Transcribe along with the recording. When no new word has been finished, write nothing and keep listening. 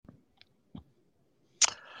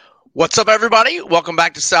What's up, everybody? Welcome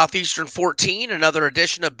back to Southeastern 14, another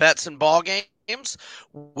edition of Bets and Ball Games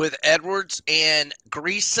with Edwards and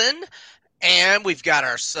Greeson. And we've got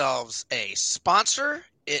ourselves a sponsor.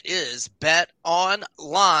 It is Bet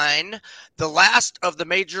Online. The last of the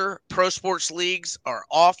major pro sports leagues are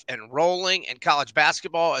off and rolling, and college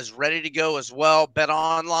basketball is ready to go as well. Bet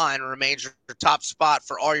Online remains your top spot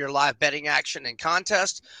for all your live betting action and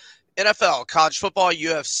contests. NFL, college football,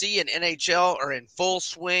 UFC, and NHL are in full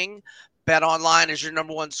swing. BetOnline is your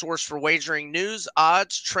number one source for wagering news,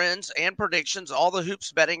 odds, trends, and predictions. All the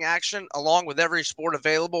hoops betting action, along with every sport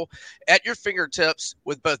available at your fingertips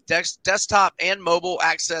with both desktop and mobile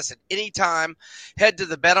access at any time. Head to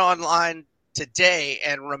the BetOnline today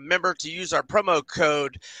and remember to use our promo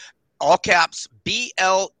code, all caps,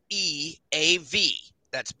 BLEAV.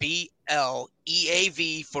 That's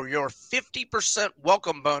BLEAV for your 50%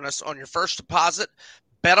 welcome bonus on your first deposit.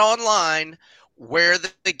 Bet Online, where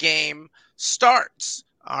the game starts.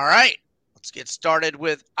 All right, let's get started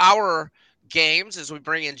with our games as we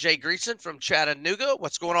bring in Jay Greeson from Chattanooga.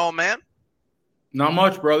 What's going on, man? Not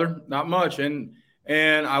much, brother. Not much. And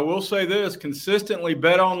I will say this, consistently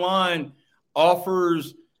Bet Online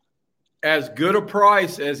offers as good a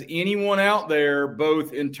price as anyone out there,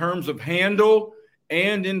 both in terms of handle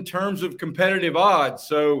and in terms of competitive odds.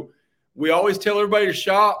 So we always tell everybody to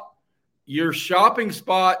shop. Your shopping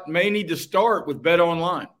spot may need to start with Bet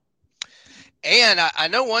Online. And I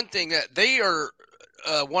know one thing, that they are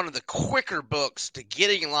one of the quicker books to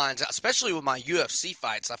getting lines, especially with my UFC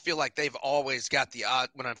fights. I feel like they've always got the odd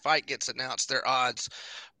when a fight gets announced, their odds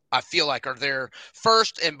I feel like are there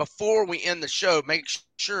first. And before we end the show, make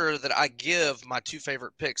sure that I give my two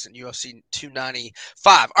favorite picks in UFC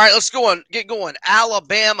 295. All right, let's get going.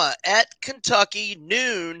 Alabama at Kentucky,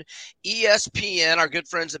 noon, ESPN. Our good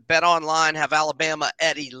friends at Bet Online have Alabama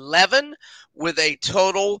at 11 with a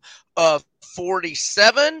total of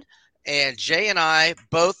 47. And Jay and I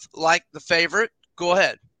both like the favorite. Go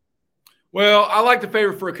ahead. Well, I like the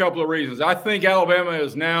favorite for a couple of reasons. I think Alabama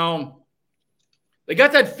is now – they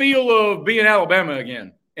got that feel of being Alabama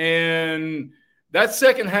again. And that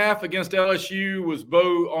second half against LSU was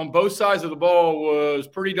on both sides of the ball was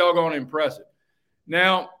pretty doggone impressive.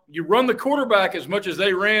 Now, you run the quarterback as much as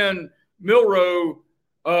they ran Milroe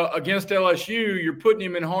against LSU, you're putting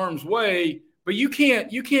him in harm's way, but you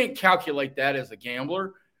can't calculate that as a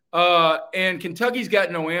gambler. And Kentucky's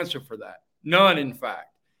got no answer for that. None, in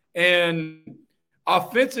fact. And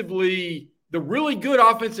offensively, the really good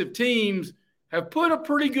offensive teams have put a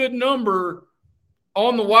pretty good number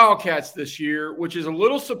on the Wildcats this year, which is a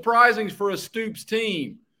little surprising for a Stoops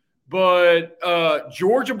team. But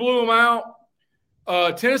Georgia blew them out.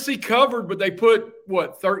 Tennessee covered, but they put,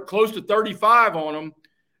 close to 35 on them.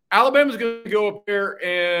 Alabama's going to go up there,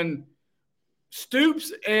 and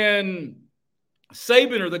Stoops and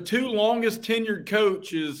Saban are the two longest tenured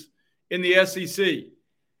coaches in the SEC.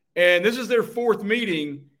 And this is their fourth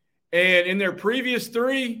meeting. And in their previous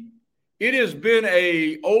three, it has been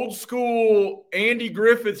a old school Andy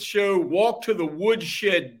Griffith show, walk to the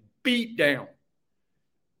woodshed beatdown.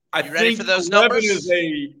 You ready for those numbers?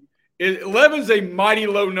 11 is a mighty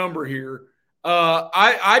low number here.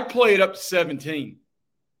 I'd play it up to 17.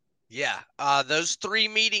 Yeah, those three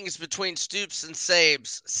meetings between Stoops and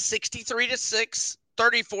Sabes, 63-6,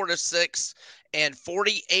 34-6, and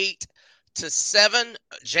 48-7.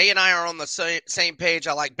 Jay and I are on the same page.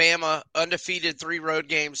 I like Bama, undefeated, 3 road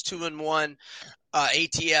games, 2-1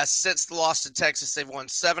 ATS. Since the loss to Texas, they've won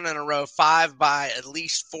 7 in a row, 5 by at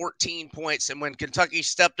least 14 points. And when Kentucky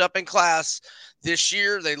stepped up in class this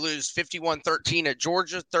year, they lose 51-13 at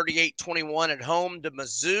Georgia, 38-21 at home to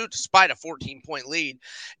Mizzou, despite a 14-point lead,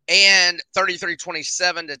 and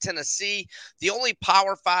 33-27 to Tennessee. The only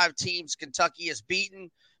Power 5 teams Kentucky has beaten: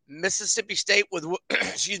 Mississippi State with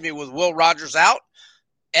Will Rogers out,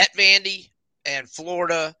 at Vandy, and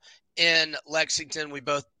Florida in Lexington. We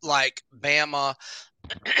both like Bama,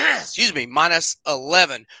 minus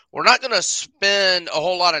 11. We're not going to spend a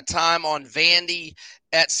whole lot of time on Vandy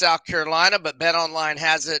at South Carolina, but BetOnline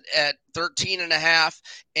has it at 13.5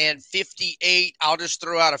 and 58. I'll just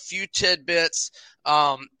throw out a few tidbits.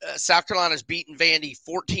 South Carolina's beaten Vandy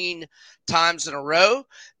 14 times in a row.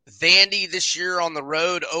 Vandy this year on the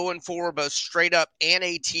road, 0-4, both straight up and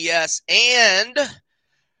ATS. And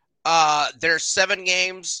there's 7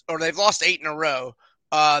 games, or they've lost 8 in a row.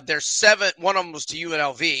 There's 7, one of them was to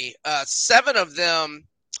UNLV. 7 of them,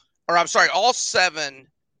 all 7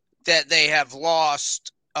 that they have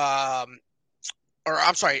lost, all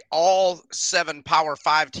 7 Power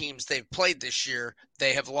 5 teams they've played this year,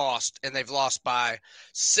 they have lost, and they've lost by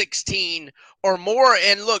 16 or more.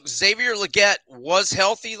 And look, Xavier Legette was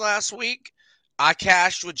healthy last week. I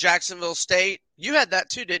cashed with Jacksonville State. You had that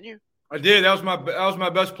too, didn't you? I did. That was my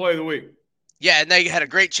best play of the week. Yeah, and they had a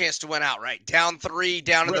great chance to win outright. Down 3,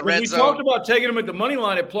 down in the red zone. We talked about taking them at the money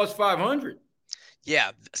line at plus 500.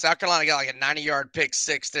 Yeah, South Carolina got like a 90-yard pick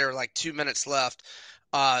six there, like 2 minutes left.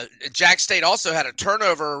 Jack State also had a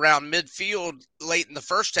turnover around midfield late in the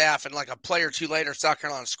first half, and like a play or two later, South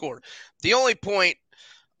Carolina scored. The only point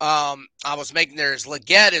I was making there is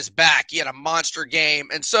Legette is back. He had a monster game.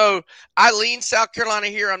 And so I lean South Carolina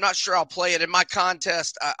here. I'm not sure I'll play it. In my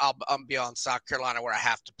contest, I'll be on South Carolina where I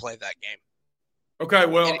have to play that game. Okay,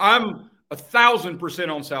 well, I'm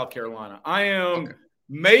 1,000% on South Carolina. I am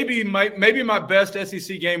maybe my best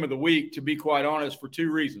SEC game of the week, to be quite honest, for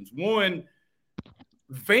two reasons. One,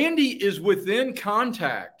 Vandy is within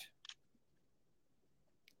contact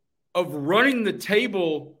of running the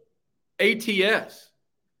table ATS.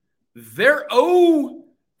 They're 0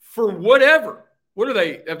 for whatever. What are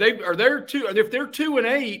they? If they're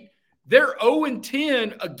 2-8, they're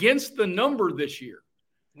 0-10 against the number this year.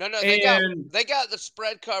 No, they got the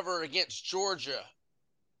spread cover against Georgia.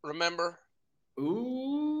 Remember?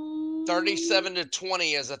 Ooh.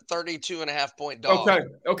 37-20 as a 32.5-point dog.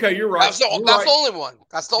 Okay, you're right. That's the only one.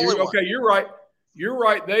 That's the only one. Okay, you're right. You're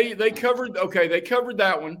right. They covered. Okay, they covered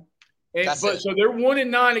that one. So they're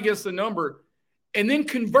 1-9 against the number. And then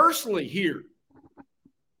conversely here,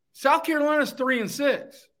 South Carolina's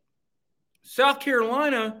 3-6. South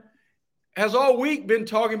Carolina has all week been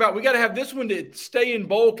talking about we got to have this one to stay in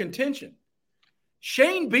bowl contention.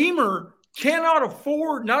 Shane Beamer cannot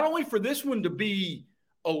afford not only for this one to be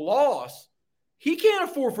a loss, he can't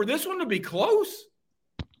afford for this one to be close.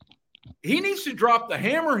 He needs to drop the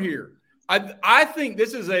hammer here. I think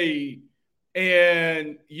this is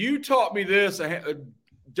and you taught me this a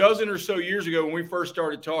dozen or so years ago when we first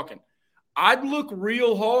started talking. I'd look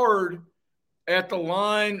real hard at the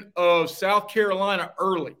line of South Carolina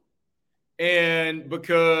early. And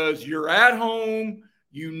because you're at home,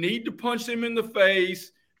 you need to punch them in the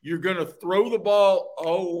face. You're going to throw the ball a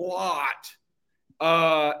lot.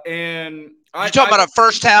 You talking about a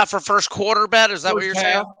first half or first quarter bet? Is that what you're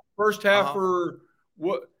saying? First half for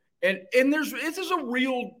what? And this is a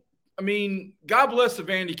real. I mean, God bless the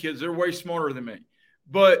Vandy kids. They're way smarter than me.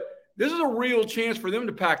 But this is a real chance for them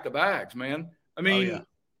to pack the bags, man. I mean,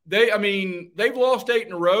 they've lost 8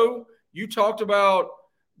 in a row. You talked about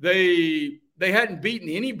they hadn't beaten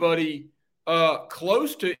anybody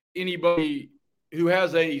close to anybody who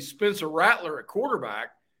has a Spencer Rattler at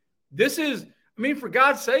quarterback. This is, I mean, for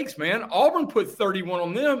God's sakes, man, Auburn put 31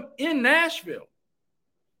 on them in Nashville.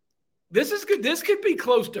 This is good. This could be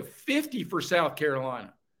close to 50 for South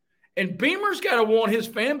Carolina. And Beamer's got to want his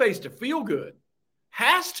fan base to feel good.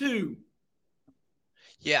 Has to.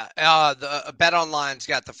 Yeah, the Bet Online's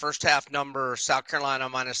got the first half number, South Carolina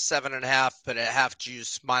minus 7.5, but at half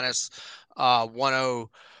juice minus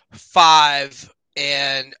 105.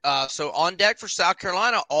 And so on deck for South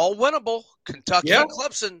Carolina, all winnable. Kentucky and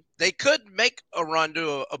Clemson, they could make a run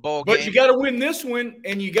to a bowl game. But you got to win this one,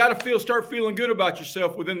 and you got to start feeling good about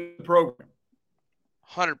yourself within the program.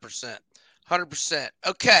 100%. 100%.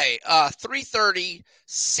 Okay, 3:30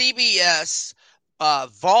 CBS.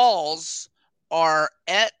 Vols are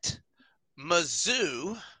at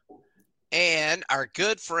Mizzou, and our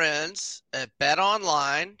good friends at Bet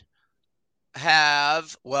Online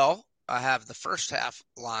have, I have the first half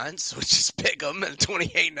lines, which is Pick'em and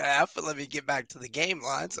 28.5. But let me get back to the game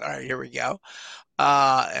lines. All right, here we go.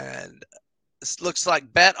 And this looks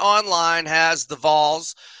like Bet Online has the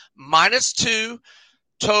Vols -2,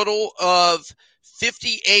 total of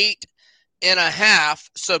 58.5.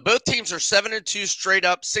 So both teams are 7-2 straight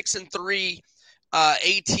up, 6-3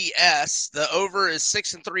 ATS. The over is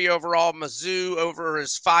 6-3 overall. Mizzou over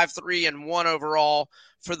is 5-3-1 overall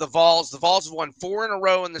for the Vols. The Vols have won 4 in a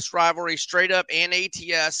row in this rivalry, straight up and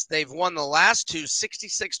ATS. They've won the last two,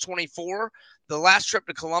 66-24. The last trip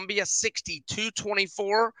to Columbia,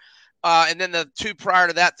 62-24. And then the two prior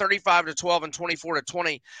to that, 35-12 and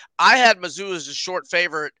 24-20. I had Mizzou as a short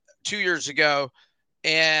favorite 2 years ago,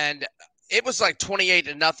 and it was like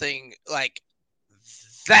 28-0, like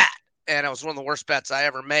that. And it was one of the worst bets I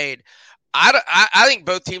ever made. I think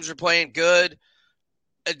both teams are playing good.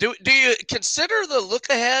 Do you consider the look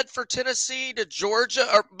ahead for Tennessee to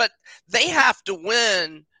Georgia? But they have to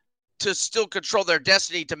win to still control their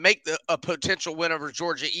destiny to make a potential win over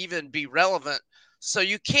Georgia even be relevant. So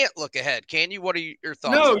you can't look ahead, can you? What are your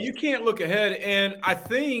thoughts? No, you can't look ahead. And I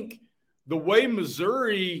think the way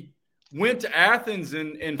Missouri went to Athens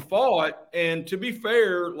and fought, and to be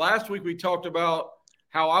fair, last week we talked about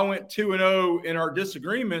how I went 2-0 in our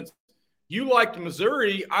disagreements. you liked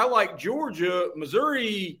Missouri. I liked Georgia.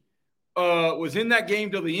 Missouri was in that game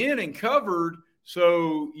till the end and covered.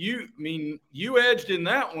 So you edged in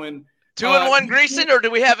that one. 2-1 Greeson, or do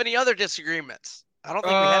we have any other disagreements? I don't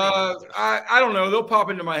think we had any others. I don't know. They'll pop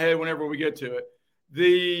into my head whenever we get to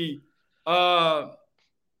it.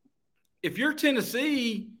 If you're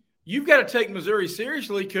Tennessee, you've got to take Missouri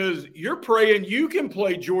seriously because you're praying you can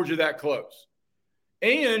play Georgia that close.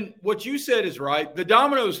 And what you said is right. The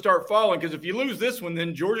dominoes start falling because if you lose this one,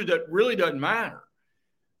 then Georgia really doesn't matter.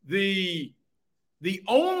 The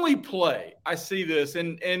only play I see this,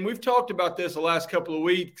 and we've talked about this the last couple of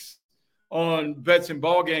weeks on bets and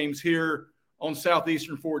ball games here on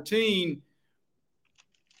Southeastern 14.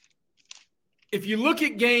 If you look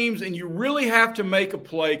at games and you really have to make a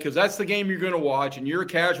play because that's the game you're going to watch and you're a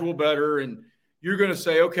casual bettor and you're going to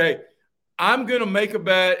say, okay, I'm going to make a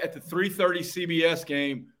bet at the 3:30 CBS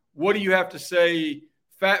game. What do you have to say,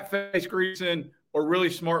 Fat Face Greeson or really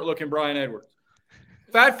smart-looking Brian Edwards?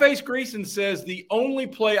 Fat Face Greeson says the only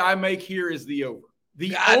play I make here is the over.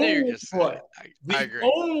 The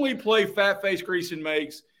only play Fat Face Greeson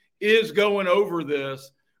makes is going over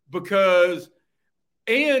this because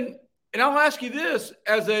and I'll ask you this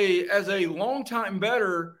as a longtime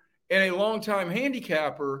bettor and a longtime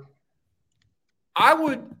handicapper, I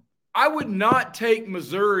would not take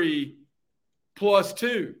Missouri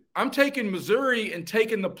 +2. I'm taking Missouri and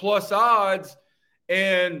taking the plus odds,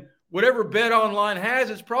 and whatever Bet Online has,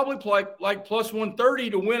 it's probably like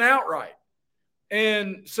 +130 to win outright.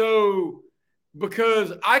 And so,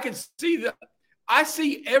 because I can see that, I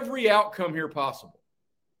see every outcome here possible.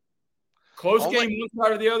 Close game one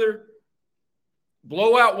side or the other,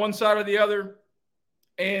 blowout one side or the other.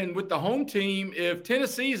 And with the home team, if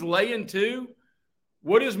Tennessee's laying 2,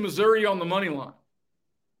 what is Missouri on the money line?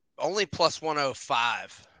 Only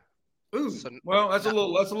 +105. Ooh, so well, that's a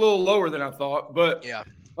little lower than I thought, but yeah,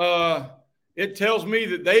 it tells me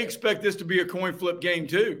that they expect this to be a coin flip game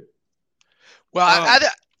too. Well,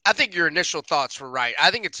 I think your initial thoughts were right. I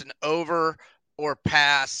think it's an over or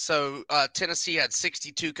pass. So Tennessee had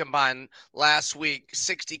 62 combined last week,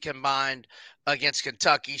 60 combined against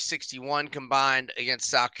Kentucky, 61 combined against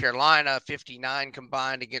South Carolina, 59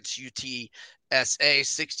 combined against UTSA,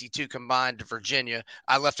 62 combined to Virginia.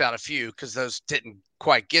 I left out a few because those didn't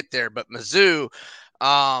quite get there. But Mizzou,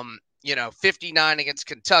 59 against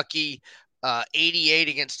Kentucky, 88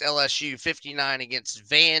 against LSU, 59 against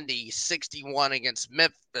Vandy, 61 against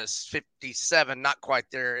Memphis, 57, not quite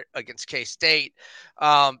there against K-State.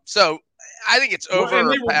 So I think it's over. And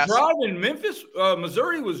they were driving.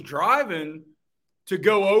 Missouri was driving to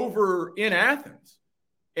go over in Athens.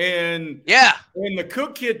 And the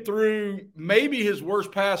Cook kid threw maybe his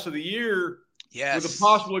worst pass of the year, with a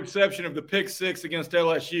possible exception of the pick 6 against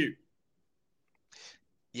LSU.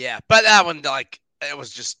 Yeah, but that one, it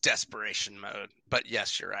was just desperation mode. But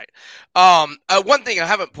yes, you're right. One thing I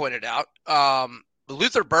haven't pointed out,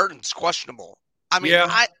 Luther Burden's questionable. I mean,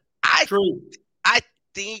 I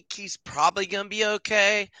think he's probably going to be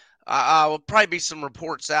okay. Will probably be some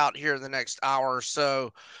reports out here in the next hour or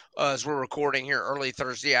so as we're recording here early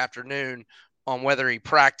Thursday afternoon on whether he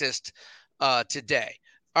practiced today.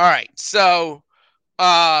 All right, so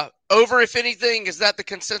over, if anything, is that the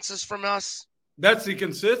consensus from us? That's the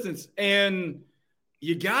consensus. And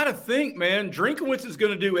you got to think, man, Drinkowitz is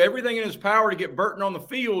going to do everything in his power to get Burton on the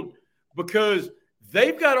field because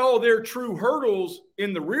they've got all their true hurdles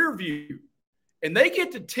in the rear view. And they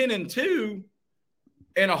get to 10-2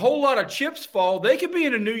 and a whole lot of chips fall. They could be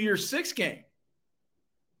in a New Year's 6 game.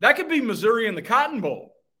 That could be Missouri in the Cotton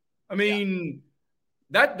Bowl. I mean,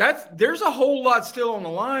 there's a whole lot still on the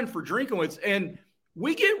line for Drinkowitz. And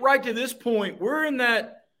we get right to this point. We're in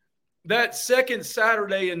that second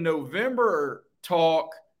Saturday in November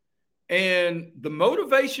talk, and the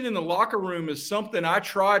motivation in the locker room is something I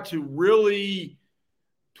try to really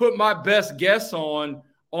put my best guess on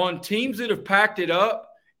teams that have packed it up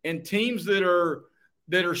and teams that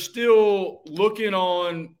are still looking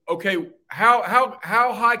on, okay, how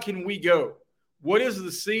high can we go? What is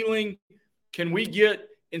the ceiling? Can we get,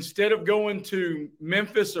 instead of going to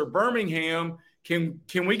Memphis or Birmingham, can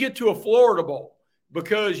we get to a Florida Bowl?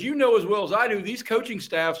 Because you know as well as I do, these coaching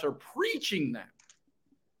staffs are preaching that.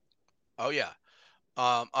 Oh, yeah,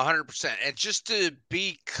 100%. And just to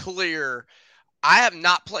be clear, I have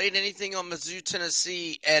not played anything on Mizzou,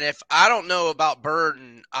 Tennessee, and if I don't know about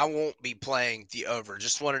Burden, I won't be playing the over.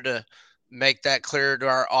 Just wanted to make that clear to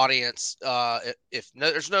our audience. If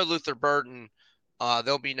there's no Luther Burden,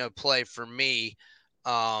 there'll be no play for me.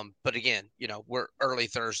 But again, we're early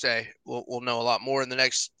Thursday. We'll know a lot more in the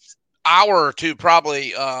next hour or two,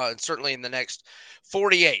 probably, certainly in the next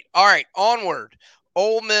 48. All right, onward.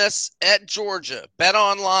 Ole Miss at Georgia. Bet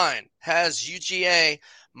Online has UGA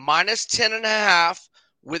minus 10.5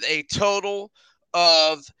 with a total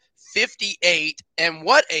of 58. And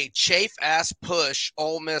what a chafe-ass push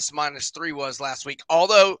Ole Miss -3 was last week.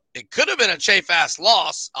 Although it could have been a chafe-ass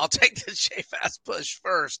loss. I'll take the chafe-ass push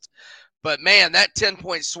first. But, man, that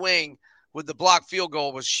 10-point swing with the blocked field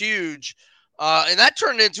goal was huge. And that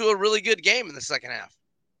turned into a really good game in the second half.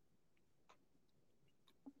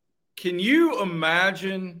 Can you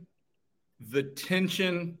imagine the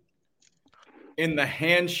tension in the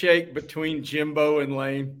handshake between Jimbo and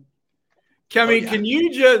Lane? Can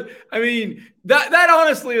you just – that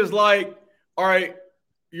honestly is like, all right,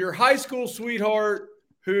 your high school sweetheart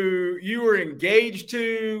who you were engaged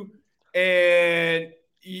to and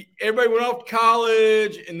everybody went off to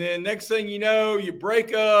college, and then next thing you know, you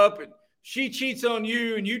break up and she cheats on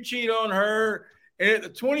you and you cheat on her. And at the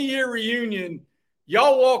 20-year reunion,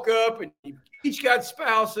 y'all walk up and you each got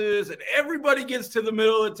spouses and everybody gets to the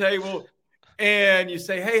middle of the table and you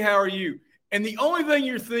say, hey, how are you? And the only thing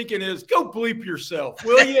you're thinking is, go bleep yourself,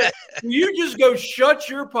 will you? You just go shut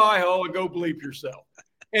your pie hole and go bleep yourself.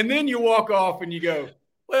 And then you walk off and you go,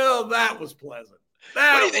 well, that was pleasant.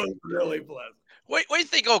 That was really pleasant. What do you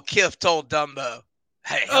think old Kiff told Dumbo?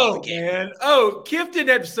 Hey, man. Oh, Kiff didn't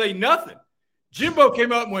have to say nothing. Jimbo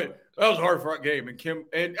came up and went, that was a hard-fought game.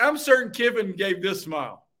 And I'm certain Kiffin gave this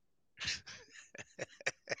smile.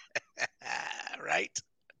 Right.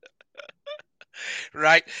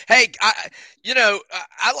 Right. Hey,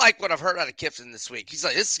 I like what I've heard out of Kiffin this week. He's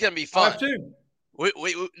like, this is going to be fun.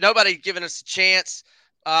 Nobody giving us a chance.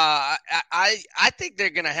 I think they're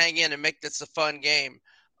going to hang in and make this a fun game.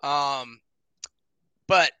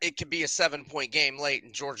 But it could be a 7-point game late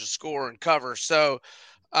and Georgia score and cover. So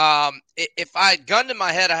if I had gunned in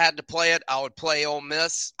my head, I had to play it, I would play Ole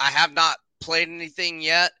Miss. I have not played anything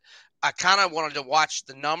yet. I kind of wanted to watch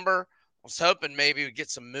the number. I was hoping maybe we'd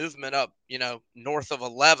get some movement up, north of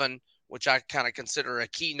 11, which I kind of consider a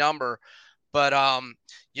key number. But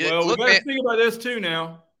we got to think about this too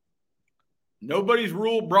now. Nobody's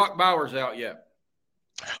ruled Brock Bowers out yet.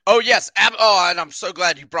 Oh, yes. And I'm so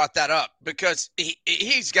glad you brought that up because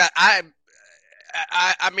he's got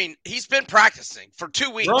he's been practicing for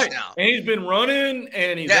 2 weeks now. And he's been running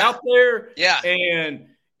and he's out there. Yeah. And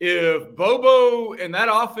if Bobo and that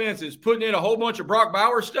offense is putting in a whole bunch of Brock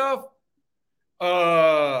Bowers stuff,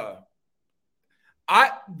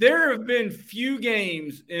 there have been few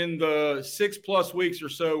games in the 6+ weeks or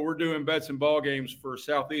so we're doing bets and ball games for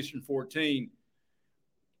Southeastern 14.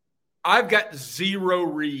 I've got zero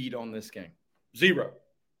read on this game. Zero.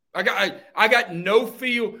 I got no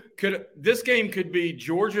feel. This game could be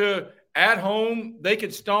Georgia at home. They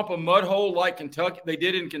could stomp a mud hole like Kentucky. They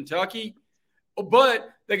did in Kentucky.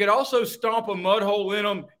 But they could also stomp a mud hole in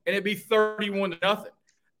them and it'd be 31-0.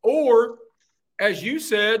 Or, as you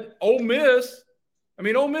said, Ole Miss.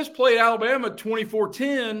 Ole Miss played Alabama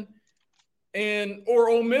 24-10, or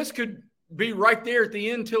Ole Miss could be right there at the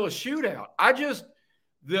end till a shootout.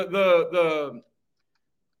 The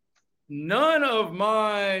none of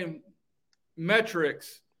my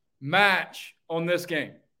metrics match on this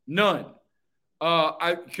game. None.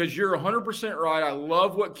 Because you're 100% right. I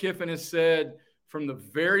love what Kiffin has said from the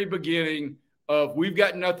very beginning of we've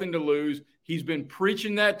got nothing to lose. He's been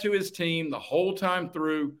preaching that to his team the whole time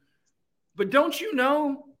through. But don't you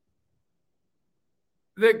know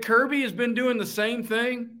that Kirby has been doing the same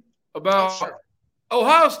thing about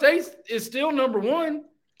Ohio State is still number one.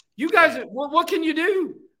 You guys, what can you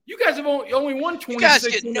do? You guys have only won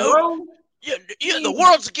 26 in a row. Yeah, the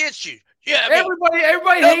world's against you. Yeah,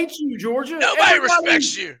 everybody hates you, Georgia. Nobody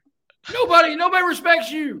respects you. Nobody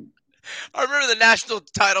respects you. I remember the national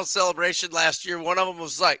title celebration last year. One of them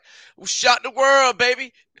was like, "We shot the world,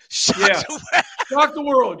 baby." Shocked the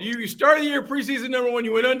world. You started the year preseason number 1.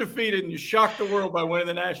 You went undefeated, and you shocked the world by winning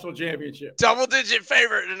the national championship. Double-digit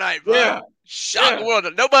favorite tonight, bro. Yeah. Shocked the world.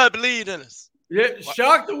 Nobody believed in us. Yeah,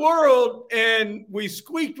 shocked the world, and we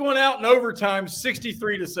squeaked one out in overtime,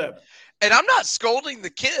 63-7. And I'm not scolding the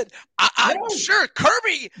kid. I'm sure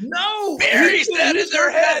Kirby buries that in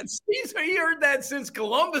their heads. He heard that since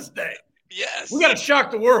Columbus Day. Yes. We got to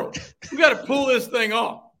shock the world. We got to pull this thing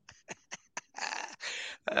off.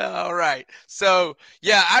 All right. So,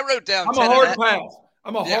 I wrote down. I'm a hard pass.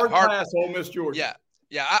 I'm a hard pass, Ole Miss, Georgia. Yeah.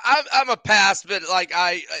 I'm a pass, but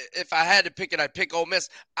if I had to pick it, I'd pick Ole Miss.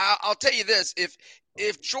 I'll tell you this: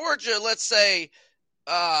 if Georgia, let's say,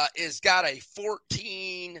 is got a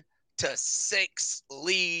 14-6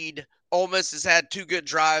 lead, Ole Miss has had 2 good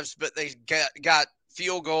drives, but they got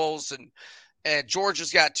field goals, and and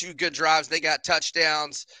Georgia's got 2 good drives. They got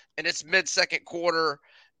touchdowns, and it's mid-second quarter,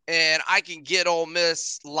 and I can get Ole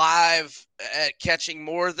Miss live at catching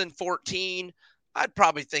more than 14, I'd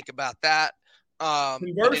probably think about that. But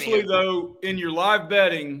Conversely, anyhow, though, in your live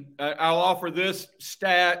betting, I'll offer this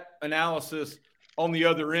stat analysis on the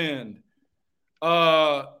other end.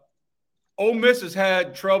 Ole Miss has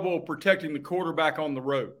had trouble protecting the quarterback on the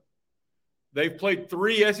road. They've played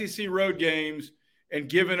 3 SEC road games and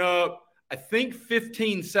given up, I think,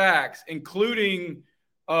 15 sacks, including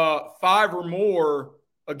 5 or more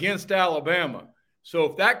against Alabama. So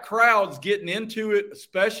if that crowd's getting into it,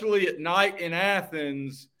 especially at night in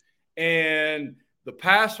Athens, and the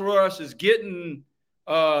pass rush is getting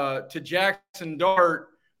to Jackson Dart,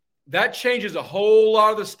 that changes a whole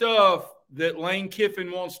lot of the stuff that Lane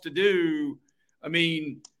Kiffin wants to do. I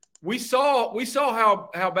mean, we saw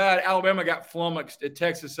how bad Alabama got flummoxed at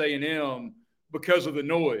Texas A&M because of the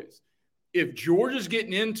noise. If Georgia's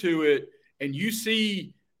getting into it and you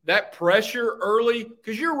see that pressure early,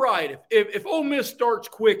 because you're right, if Ole Miss starts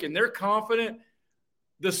quick and they're confident,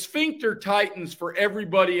 the sphincter tightens for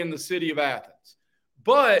everybody in the city of Athens.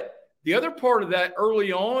 But the other part of that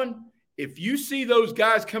early on, if you see those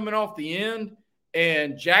guys coming off the end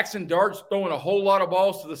and Jackson Dart's throwing a whole lot of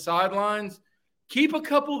balls to the sidelines, keep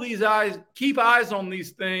eyes on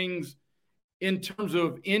these things in terms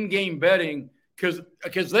of in-game betting,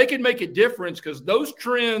 because they can make a difference, because those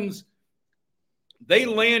trends, they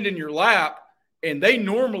land in your lap and they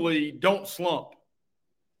normally don't slump.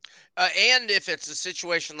 and if it's a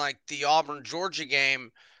situation like the Auburn-Georgia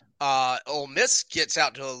game, Ole Miss gets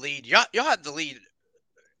out to a lead. Y'all had the lead.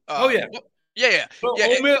 Yeah. Yeah. Well,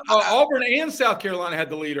 Auburn and South Carolina had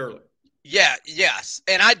the lead early. Yeah, yes.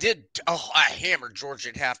 And I hammered Georgia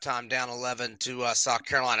at halftime down 11 to South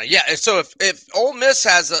Carolina. Yeah, so if Ole Miss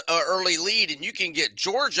has a early lead and you can get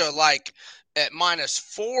Georgia like at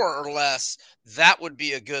 -4 or less, that would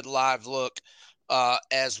be a good live look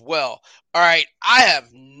as well. All right, I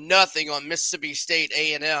have nothing on Mississippi State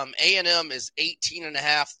A&M. A&M is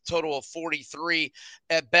 18.5, total of 43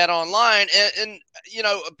 at Bet Online. And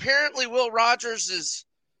apparently Will Rogers is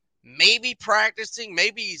maybe practicing,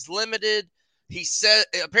 maybe he's limited. He said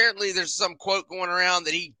apparently there's some quote going around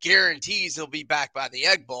that he guarantees he'll be back by the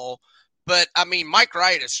Egg Bowl. But I mean, Mike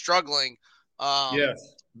Wright is struggling.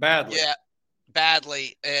 Yes, badly. Yeah,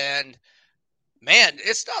 badly. And man,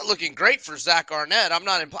 it's not looking great for Zach Arnett.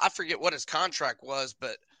 I forget what his contract was,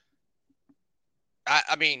 but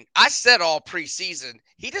I mean, I said all preseason,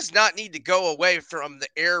 he does not need to go away from the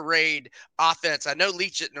air raid offense. I know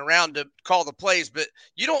Leach isn't around to call the plays, but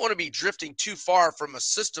you don't want to be drifting too far from a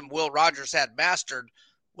system Will Rogers had mastered.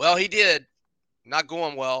 Well, he did. Not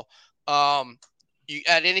going well. You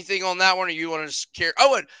add anything on that one, or you want to just care?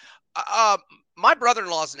 Oh, and my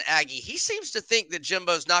brother-in-law's an Aggie. He seems to think that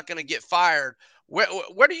Jimbo's not going to get fired.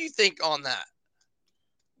 Where do you think on that?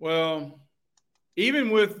 Well,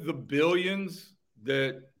 even with the billions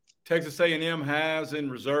that Texas A&M has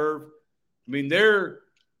in reserve, I mean, their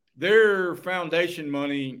foundation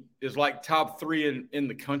money is like top 3 in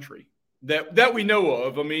the country that we know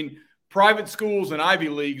of. I mean, private schools and Ivy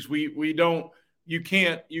Leagues, you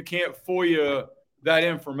can't FOIA that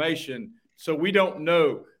information, so we don't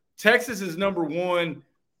know. Texas is number 1.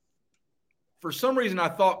 For some reason,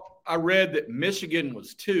 I read that Michigan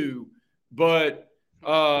was 2, but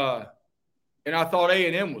and I thought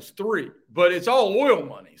A&M was 3, but it's all oil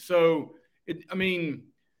money. So, but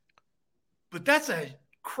that's a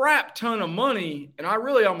crap ton of money, and I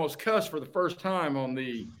really almost cussed for the first time on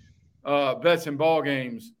the Bets and Ball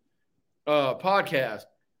Games podcast.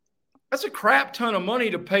 That's a crap ton of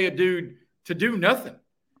money to pay a dude to do nothing.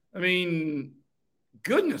 I mean,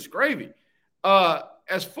 goodness gravy.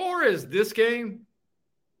 As far as this game,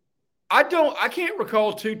 I can't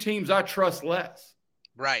recall 2 teams I trust less.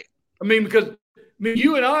 Right. I mean, because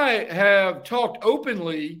you and I have talked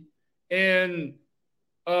openly, and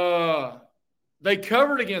they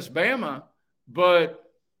covered against Bama,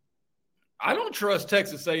 but I don't trust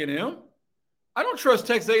Texas A&M. I don't trust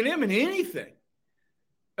Texas A&M in anything.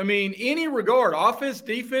 I mean, any regard, offense,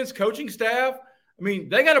 defense, coaching staff. I mean,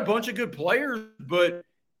 they got a bunch of good players, but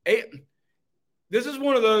this is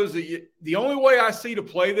one of those that the only way I see to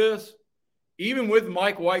play this, even with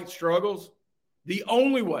Mike White's struggles, the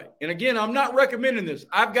only way, and again, I'm not recommending this.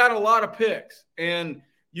 I've got a lot of picks, and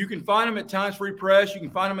you can find them at Times Free Press. You can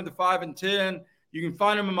find them at the 5 and 10. You can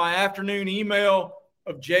find them in my afternoon email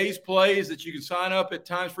of Jay's plays that you can sign up at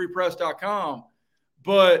timesfreepress.com.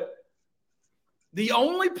 But the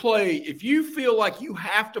only play, if you feel like you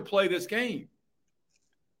have to play this game,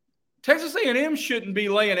 Texas A&M shouldn't be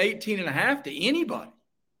laying 18.5 to anybody.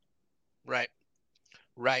 Right.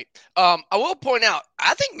 Right. I will point out,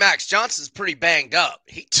 I think Max Johnson's pretty banged up.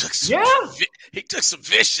 Yeah. He took some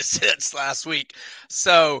vicious hits last week.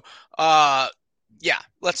 So, yeah,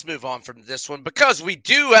 let's move on from this one because we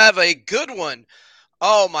do have a good one.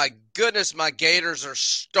 Oh my goodness, my Gators are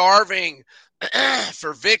starving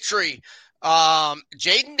for victory.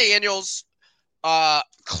 Jaden Daniels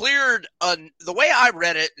cleared the way I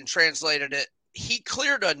read it and translated it. He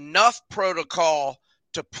cleared enough protocol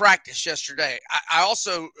to practice yesterday. I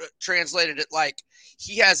also translated it like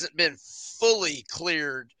he hasn't been fully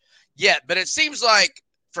cleared yet, but it seems like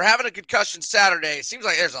for having a concussion Saturday, it seems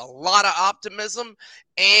like there's a lot of optimism.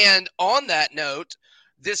 And on that note,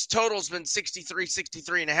 this total's been 63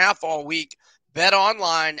 and a half all week. Bet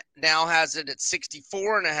Online now has it at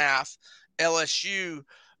 64 and a half. LSU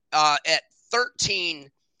at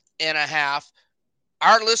 13 and a half.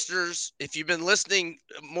 Our listeners, if you've been listening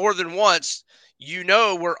more than once, you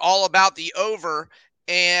know we're all about the over.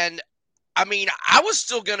 And I mean, I was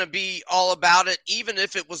still going to be all about it, even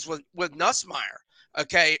if it was with Nussmeier.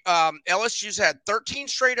 Okay. LSU's had 13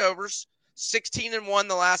 straight overs, 16-1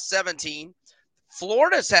 the last 17.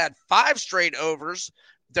 Florida's had 5 straight overs.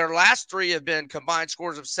 Their last 3 have been combined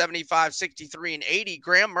scores of 75, 63, and 80.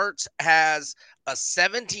 Graham Mertz has a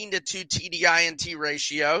 17-2 TDINT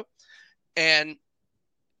ratio, and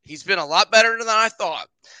he's been a lot better than I thought.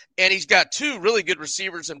 And he's got 2 really good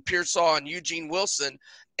receivers in Pearsall and Eugene Wilson.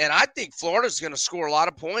 And I think Florida's going to score a lot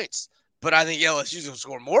of points, but I think LSU's going to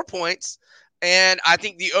score more points. And I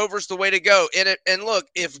think the over's the way to go. And look,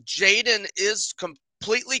 if Jaden is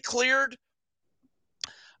completely cleared,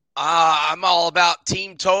 I'm all about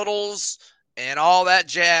team totals and all that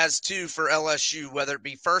jazz too for LSU, whether it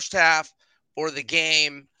be first half or the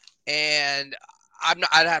game. And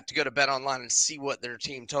I'd have to go to Bet Online and see what their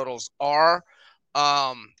team totals are.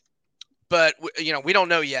 But we don't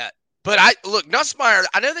know yet. But look, Nussmeier,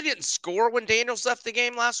 I know they didn't score when Daniels left the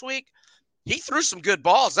game last week. He threw some good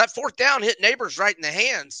balls. That 4th down hit Neighbors right in the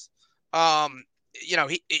hands.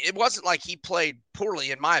 It wasn't like he played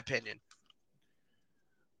poorly, in my opinion.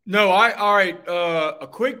 No, all right. A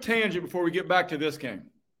quick tangent before we get back to this game.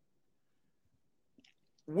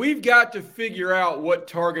 We've got to figure out what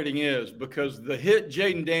targeting is because the hit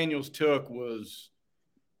Jaden Daniels took was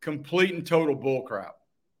complete and total bullcrap.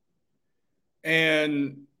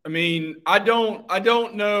 And I mean, I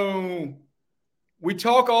don't know. We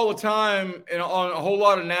talk all the time and on a whole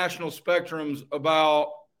lot of national spectrums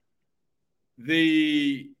about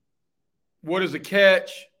what is a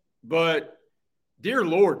catch, but dear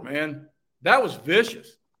Lord, man, that was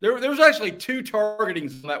vicious. There was actually 2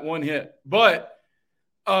 targetings on that one hit. But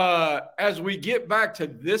as we get back to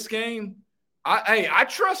this game, I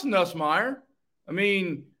trust Nussmeier. I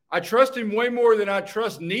mean, I trust him way more than I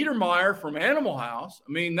trust Niedermeyer from Animal House.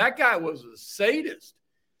 I mean, that guy was a sadist.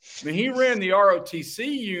 I mean, he ran the ROTC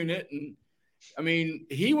unit, and I mean,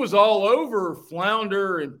 he was all over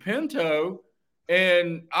Flounder and Pinto.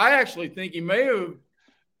 And I actually think he may have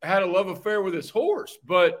had a love affair with his horse,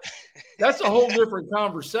 but that's a whole different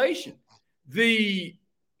conversation.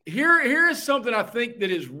 Here is something I think that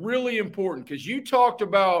is really important because you talked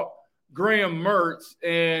about Graham Mertz,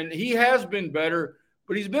 and he has been better,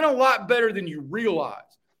 but he's been a lot better than you realize.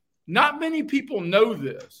 Not many people know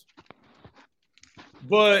this,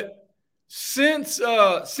 but since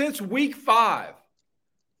week 5,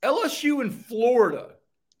 LSU and Florida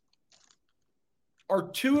are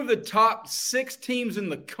 2 of the top 6 teams in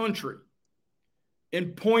the country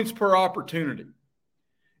in points per opportunity.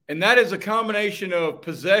 And that is a combination of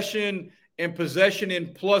possession and possession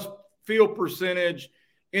in plus field percentage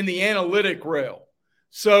in the analytic rail.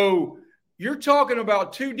 So you're talking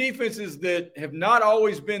about 2 defenses that have not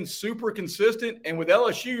always been super consistent. And with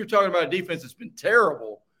LSU, you're talking about a defense that's been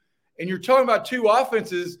terrible. And you're talking about 2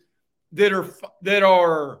 offenses that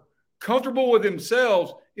are comfortable with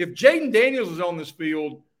themselves. If Jaden Daniels is on this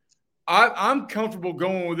field, I'm comfortable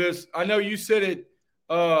going with this. I know you said it.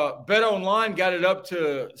 Bet Online got it up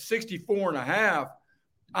to 64 and a half.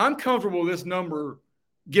 I'm comfortable with this number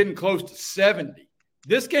getting close to 70.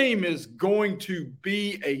 This game is going to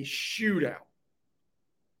be a shootout.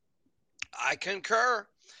 I concur.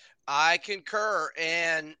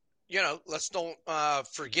 And, let's don't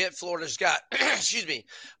forget Florida's got,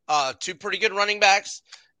 2 pretty good running backs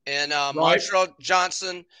and Right. Montreal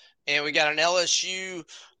Johnson. And we got an LSU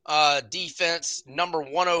defense, number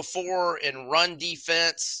 104 in run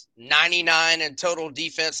defense, 99 in total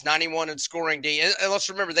defense, 91 in scoring D. And let's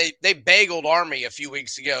remember, they bageled Army a few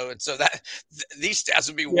weeks ago, and so these stats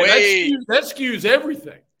would be that skews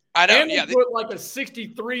everything. I know. And they put like a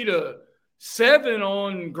 63-7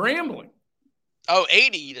 on Grambling. Oh,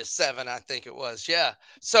 80-7, I think it was. Yeah.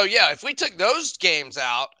 So, yeah, if we took those games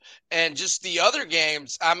out and just the other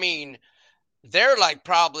games, I mean, they're like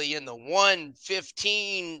probably in the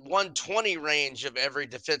 115, 120 range of every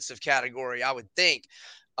defensive category, I would think.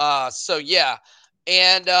 So, yeah.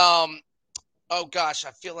 And, oh, gosh,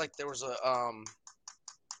 I feel like there was a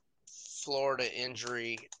Florida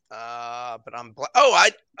injury, but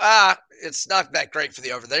it's not that great for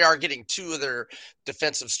the over. They are getting two of their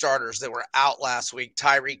defensive starters that were out last week.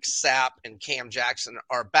 Tyreek Sapp and Cam Jackson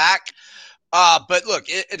are back. But look,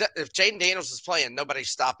 if Jaden Daniels is playing,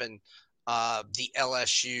 nobody's stopping the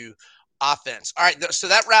LSU offense. All right, so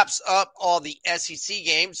that wraps up all the SEC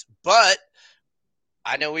games, but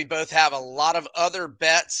I know we both have a lot of other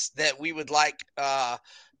bets that we would like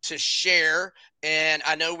to share, and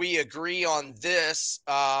I know we agree on this.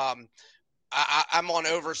 I'm on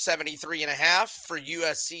over 73.5 for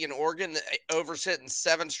USC and Oregon. The over's hitting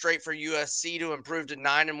 7 straight for USC to improve to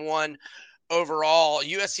 9-1 overall.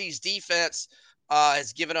 USC's defense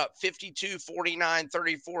has given up 52, 49,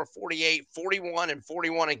 34, 48, 41, and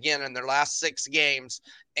 41 again in their last 6 games.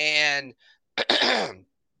 And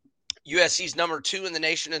USC's number 2 in the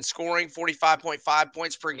nation in scoring, 45.5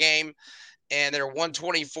 points per game, and they're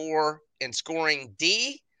 124 in scoring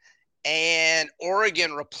D. And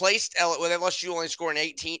Oregon replaced with LSU only scoring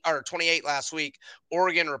 18 or 28 last week.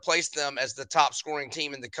 Oregon replaced them as the top scoring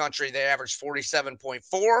team in the country. They averaged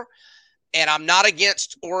 47.4. And I'm not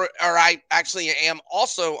against, or I actually am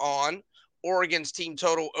also on Oregon's team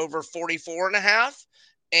total over 44.5.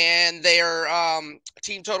 And their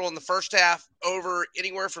team total in the first half over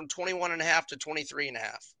anywhere from 21.5 to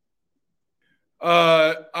 23.5.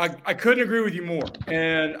 I couldn't agree with you more.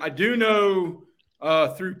 And I do know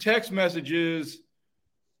through text messages,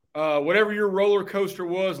 whatever your roller coaster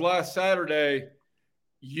was last Saturday,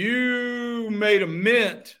 you made a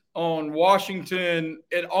mint on Washington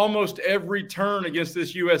at almost every turn against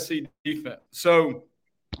this USC defense. So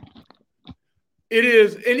it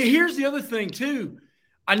is. And here's the other thing, too.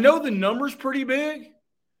 I know the number's pretty big.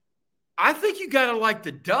 I think you got to like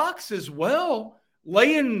the Ducks as well.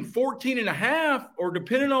 Laying 14.5, or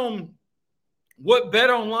depending on what Bet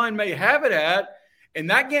Online may have it at, and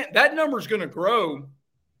that number is going to grow.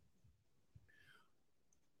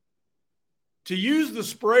 To use the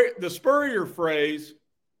Spurrier phrase,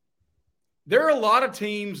 there are a lot of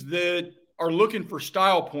teams that are looking for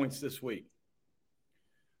style points this week.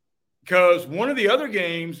 Because one of the other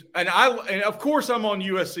games, and of course I'm on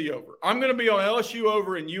USC over. I'm going to be on LSU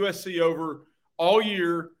over and USC over all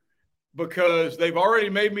year because they've already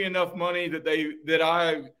made me enough money that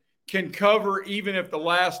I can cover even if the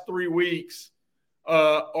last 3 weeks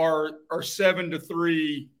are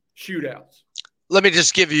 7-3 shootouts. Let me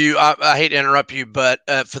just give you, I hate to interrupt you, but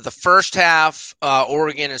for the first half,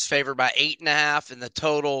 Oregon is favored by 8.5, and the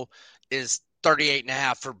total is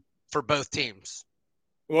 38.5 for both teams.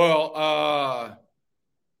 Well,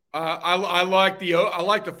 I like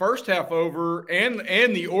the first half over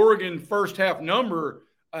and the Oregon first half number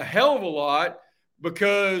a hell of a lot,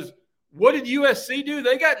 because what did USC do?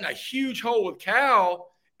 They got in a huge hole with Cal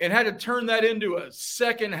and had to turn that into a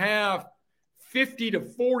second half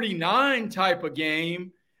 50-49 type of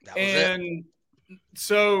game. And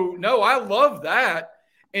so, no, I love that.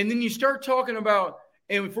 And then you start talking about,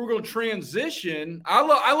 and if we're going to transition, I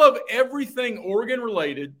love everything Oregon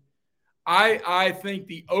related. I think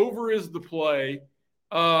the over is the play.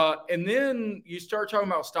 And then you start talking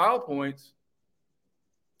about style points.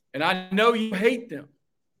 And I know you hate them.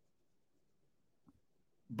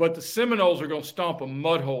 But the Seminoles are going to stomp a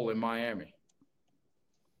mud hole in Miami.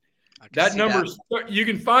 That number, you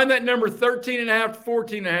can find that number 13.5 to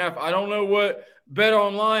 14.5. I don't know what Bet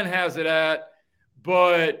Online has it at,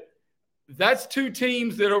 but that's two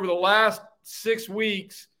teams that over the last 6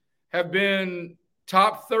 weeks have been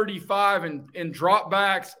top 35 in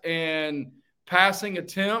dropbacks and passing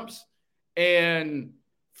attempts. And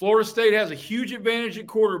Florida State has a huge advantage at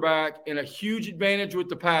quarterback and a huge advantage with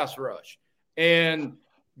the pass rush. And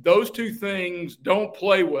those two things don't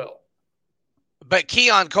play well. But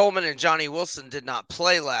Keon Coleman and Johnny Wilson did not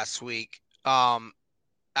play last week. And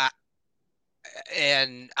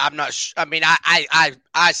I'm not I mean, I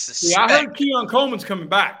suspect. Yeah, I heard Keon Coleman's coming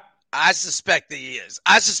back. I suspect that he is.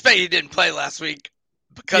 I suspect he didn't play last week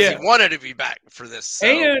because he wanted to be back for this. So.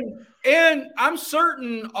 And I'm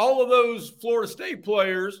certain all of those Florida State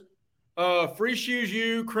players, Free Shoes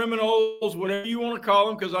U, criminals, whatever you want to call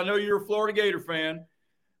them, because I know you're a Florida Gator fan,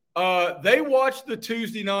 they watched the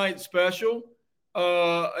Tuesday night special.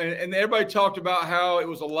 And everybody talked about how it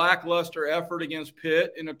was a lackluster effort against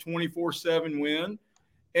Pitt in a 24-7 win.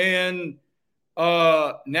 And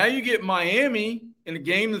Now you get Miami in a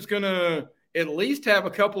game that's going to at least have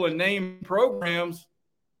a couple of name programs.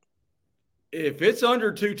 If it's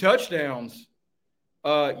under 2 touchdowns,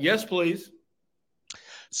 yes, please.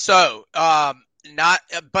 So, not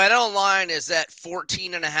Bet Online is at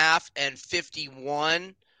 14.5 and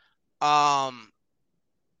 51.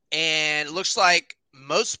 And it looks like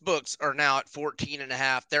most books are now at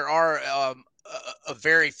 14.5. There are a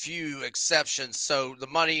very few exceptions. So the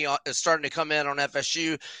money is starting to come in on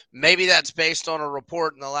FSU. Maybe that's based on a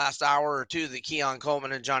report in the last hour or two that Keon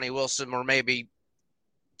Coleman and Johnny Wilson were maybe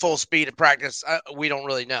full speed at practice. We don't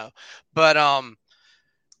really know. But I'll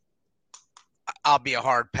be a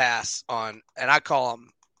hard pass on, and I call them,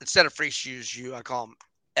 instead of free shoes U, I call them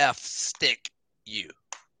F stick U.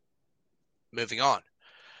 Moving on.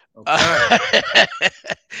 Okay.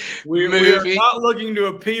 We are not looking to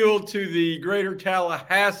appeal to the greater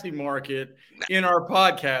Tallahassee market in our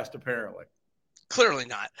podcast, apparently. Clearly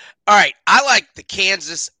not. All right. I like the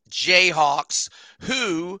Kansas Jayhawks,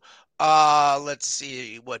 who, let's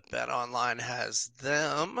see what Bet Online has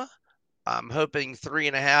them. I'm hoping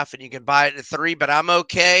 3.5, and you can buy it at 3, but I'm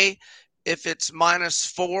okay if it's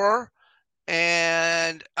 -4,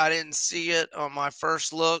 and I didn't see it on my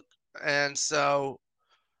first look, and so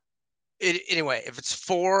anyway, if it's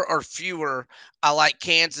 4 or fewer, I like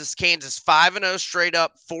Kansas. Kansas 5-0 straight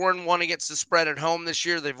up, 4-1 against the spread at home this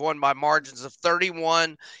year. They've won by margins of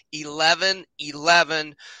 31, 11,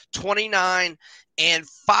 11, 29, and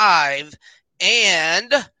 5.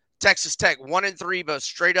 And Texas Tech 1-3, both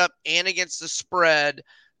straight up and against the spread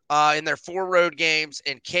in their 4 road games.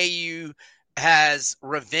 And KU has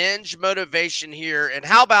revenge motivation here. And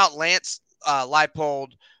how about Lance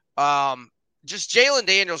Leipold? Just Jalen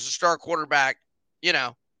Daniels, the star quarterback,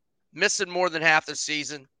 missing more than half the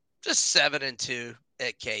season. Just 7-2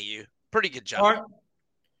 at KU. Pretty good job. All right.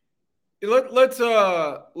 Let's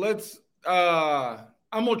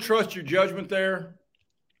I'm gonna trust your judgment there.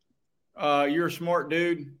 You're a smart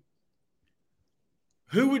dude.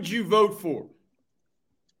 Who would you vote for?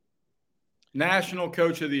 National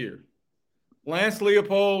Coach of the Year. Lance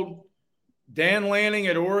Leopold, Dan Lanning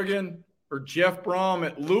at Oregon, or Jeff Brom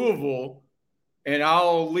at Louisville? And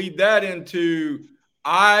I'll lead that into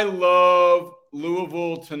I love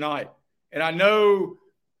Louisville tonight. And I know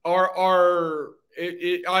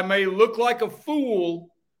I may look like a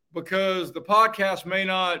fool because the podcast may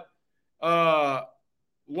not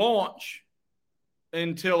launch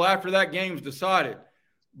until after that game's decided.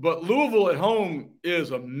 But Louisville at home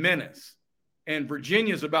is a menace, and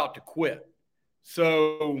Virginia's about to quit.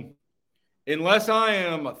 So unless I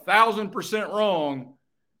am 1,000% wrong,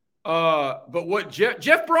 but what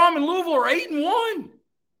Jeff Brom and Louisville are 8-1.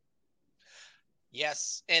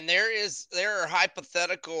 Yes, and there are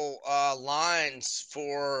hypothetical lines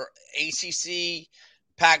for ACC,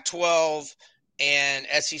 Pac-12, and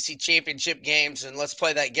SEC championship games, and let's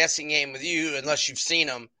play that guessing game with you, unless you've seen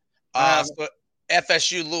them. So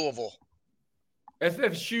FSU Louisville.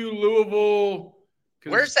 FSU Louisville.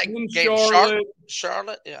 Where's that game?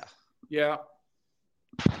 Charlotte. Yeah. Yeah.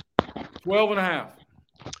 12.5.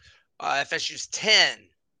 FSU's 10.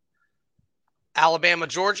 Alabama,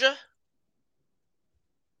 Georgia?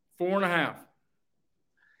 4.5.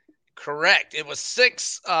 Correct. It was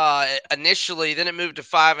 6 initially, then it moved to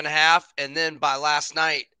 5.5, and then by last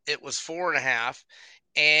night it was 4.5.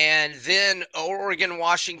 And then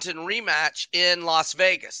Oregon-Washington rematch in Las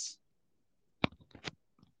Vegas.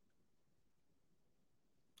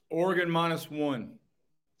 Oregon -1.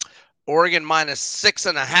 Oregon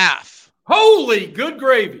 -6.5. Holy good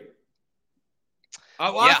gravy.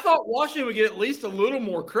 I thought Washington would get at least a little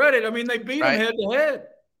more credit. I mean, they beat them head-to-head.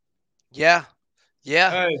 Yeah.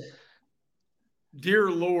 Hey,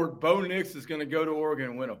 dear Lord, Bo Nix is going to go to Oregon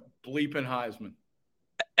and win a bleeping Heisman.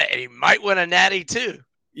 And he might win a natty too.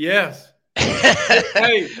 Yes.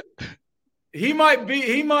 Hey, he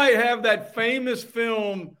might have that famous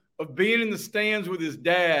film of being in the stands with his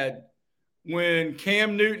dad when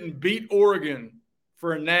Cam Newton beat Oregon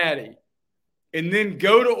for a natty and then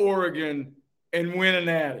go to Oregon and win a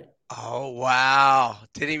natty. Oh, wow.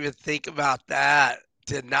 Didn't even think about that.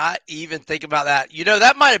 Did not even think about that.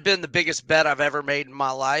 That might have been the biggest bet I've ever made in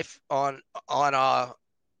my life on Auburn.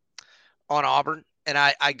 And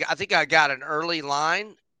I think I got an early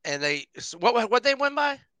line, and what they win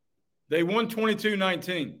by? They won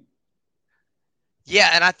 22-19.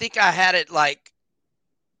 Yeah, and I think I had it like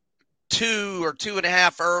 2 or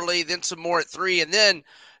 2.5 early, then some more at 3, and then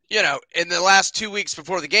in the last 2 weeks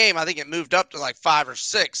before the game, I think it moved up to like 5 or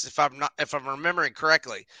 6, if I'm remembering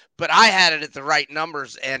correctly. But I had it at the right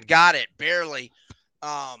numbers and got it barely.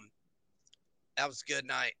 That was a good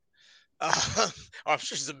night. I'm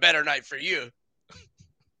sure it's a better night for you.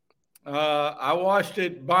 I watched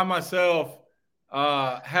it by myself.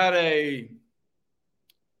 Had a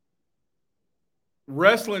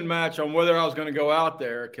wrestling match on whether I was going to go out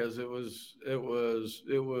there because it was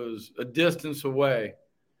a distance away.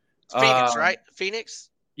 It's Phoenix, right? Phoenix.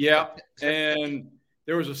 Yeah, and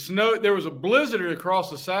there was a blizzard across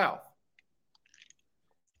the south,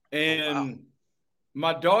 and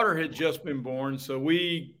my daughter had just been born, so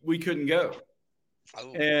we couldn't go.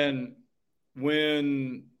 Oh. And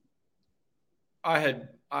when I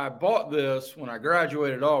bought this when I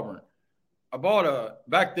graduated Auburn, I bought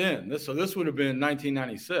back then. This would have been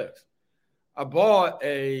 1996. I bought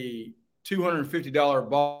a $250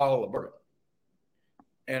 bottle of bourbon,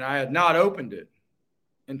 and I had not opened it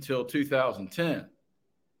until 2010.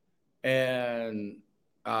 And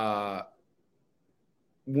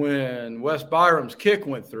when Wes Byram's kick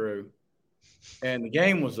went through and the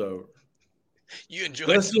game was over, you enjoyed.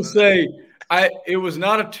 Let's just say it was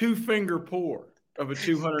not a 2-finger pour of a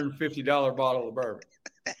 $250 bottle of bourbon.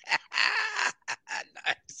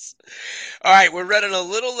 Nice. All right, we're running a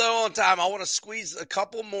little low on time. I want to squeeze a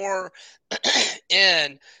couple more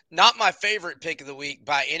in. Not my favorite pick of the week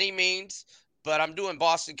by any means, but I'm doing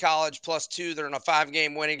Boston College +2. They're on a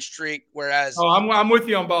 5-game winning streak. Whereas, I'm with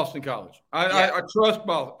you on Boston College. I trust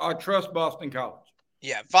Boston College.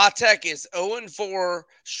 Yeah, Vatek is 0-4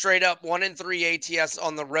 straight up, 1-3 ATS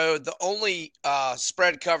on the road. The only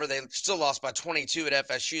spread cover, they still lost by 22 at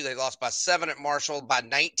FSU. They lost by 7 at Marshall, by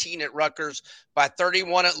 19 at Rutgers, by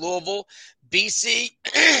 31 at Louisville. BC,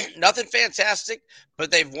 nothing fantastic, but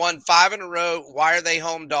they've won 5 in a row. Why are they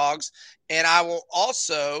home dogs? And I will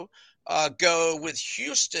also go with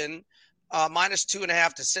Houston,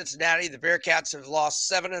 -2.5 to Cincinnati. The Bearcats have lost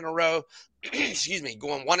 7 in a row. Excuse me,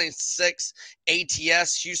 going 1-6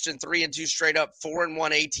 ATS. Houston 3-2 straight up,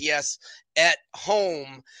 4-1 ATS at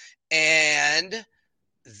home, and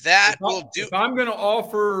that will do. If I'm going to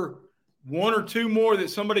offer one or two more that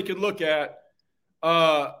somebody could look at,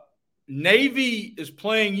 Navy is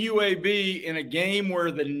playing UAB in a game where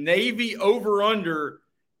the Navy over/under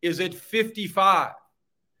is at 55.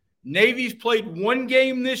 Navy's played one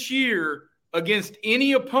game this year against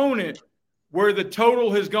any opponent where the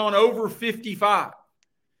total has gone over 55.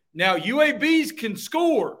 Now, UABs can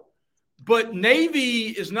score, but Navy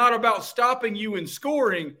is not about stopping you in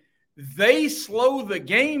scoring. They slow the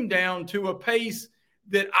game down to a pace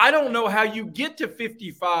that I don't know how you get to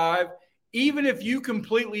 55, even if you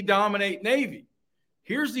completely dominate Navy.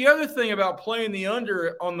 Here's the other thing about playing the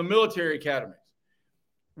under on the military academies.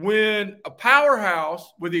 When a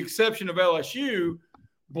powerhouse, with the exception of LSU,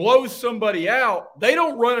 blows somebody out, they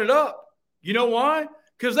don't run it up. You know why?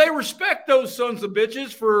 Because they respect those sons of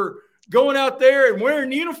bitches for going out there and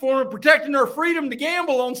wearing uniform and protecting our freedom to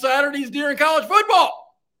gamble on Saturdays during college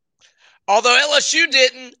football. Although LSU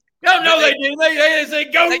didn't. No, they didn't. They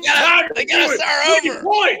go. They got us our over.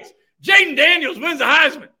 Points. Jaden Daniels wins the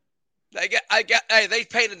Heisman. Hey, they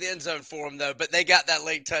painted the end zone for him though, but they got that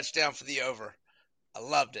late touchdown for the over. I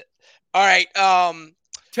loved it. All right.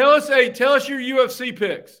 Tell us your UFC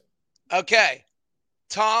picks. Okay.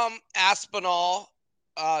 Tom Aspinall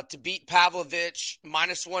to beat Pavlovich,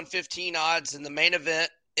 -115 odds in the main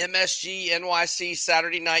event. MSG NYC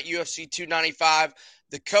Saturday night, UFC 295.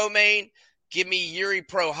 The co-main, give me Yuri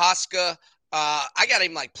Prohaska. I got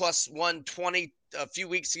him like +120 a few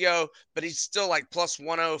weeks ago, but he's still like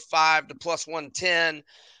 +105 to +110.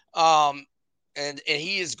 And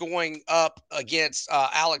he is going up against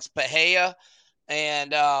Alex Pahea.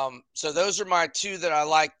 And so those are my two that I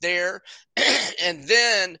like there. And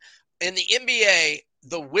then in the NBA,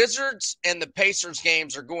 the Wizards and the Pacers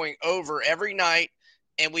games are going over every night.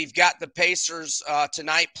 And we've got the Pacers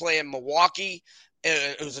tonight playing Milwaukee.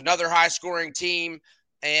 It was another high-scoring team.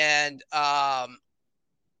 And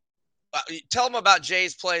tell them about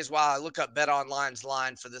Jay's plays while I look up BetOnline's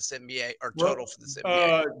line for this NBA or total for this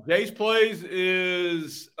NBA. Jay's plays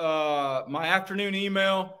is my afternoon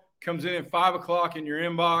email. Comes in at 5 o'clock in your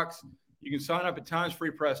inbox. You can sign up at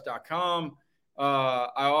timesfreepress.com.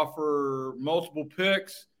 I offer multiple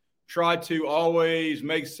picks. Try to always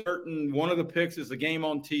make certain one of the picks is a game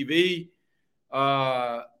on TV.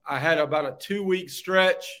 I had about a 2-week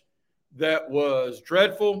stretch that was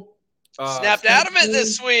dreadful. Snapped out of it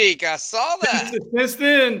this week. I saw that. Since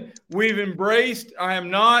then, we've embraced. I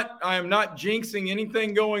am not jinxing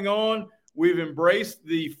anything going on. We've embraced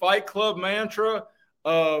the Fight Club mantra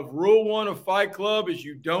of Rule 1 of Fight Club is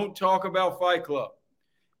you don't talk about Fight Club.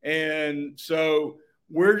 And so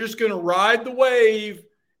we're just going to ride the wave.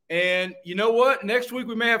 And you know what? Next week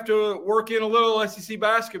we may have to work in a little SEC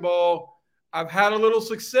basketball I've had a little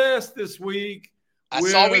success this week. I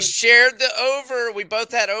saw we shared the over. We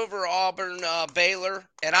both had over Auburn, Baylor,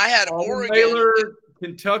 and I had Auburn, Oregon. Baylor,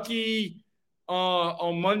 Kentucky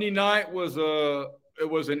on Monday night was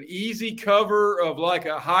an easy cover of like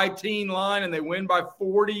a high teen line, and they win by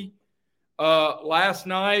 40. Last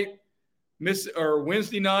night,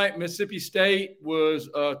 Wednesday night, Mississippi State was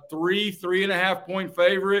a 3.5 point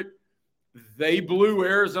favorite. They blew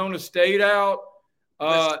Arizona State out.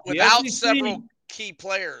 Without several key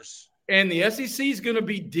players. And the SEC is going to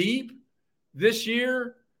be deep this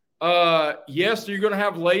year. Yes, you're going to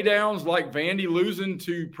have laydowns like Vandy losing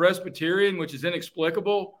to Presbyterian, which is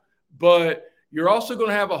inexplicable. But you're also going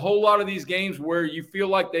to have a whole lot of these games where you feel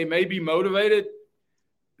like they may be motivated.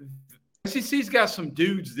 SEC's got some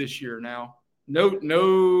dudes this year now. No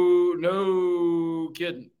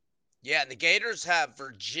kidding. Yeah, the Gators have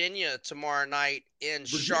Virginia tomorrow night in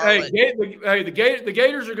Charlotte. The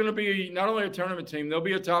Gators are going to be not only a tournament team, they'll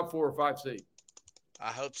be a top 4 or 5 seed. I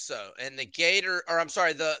hope so. And the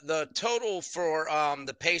total for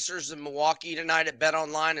the Pacers in Milwaukee tonight at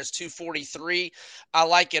BetOnline is 243. I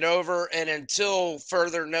like it over, and until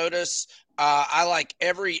further notice, I like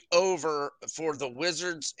every over for the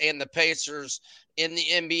Wizards and the Pacers in the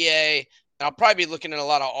NBA. And I'll probably be looking at a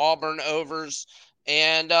lot of Auburn overs.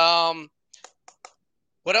 And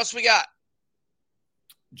what else we got?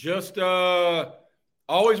 Just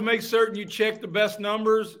always make certain you check the best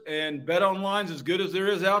numbers, and BetOnline's as good as there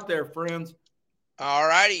is out there, friends. All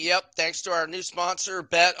righty. Yep. Thanks to our new sponsor,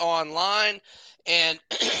 BetOnline. And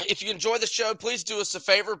if you enjoy the show, please do us a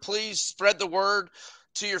favor. Please spread the word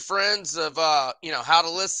to your friends of how to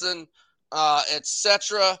listen,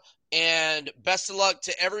 etc. And best of luck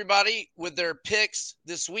to everybody with their picks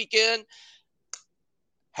this weekend.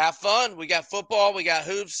 Have fun. We got football. We got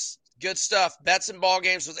hoops. Good stuff. Bets and ball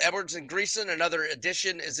games with Edwards and Greeson. Another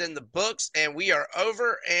edition is in the books, and we are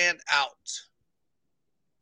over and out.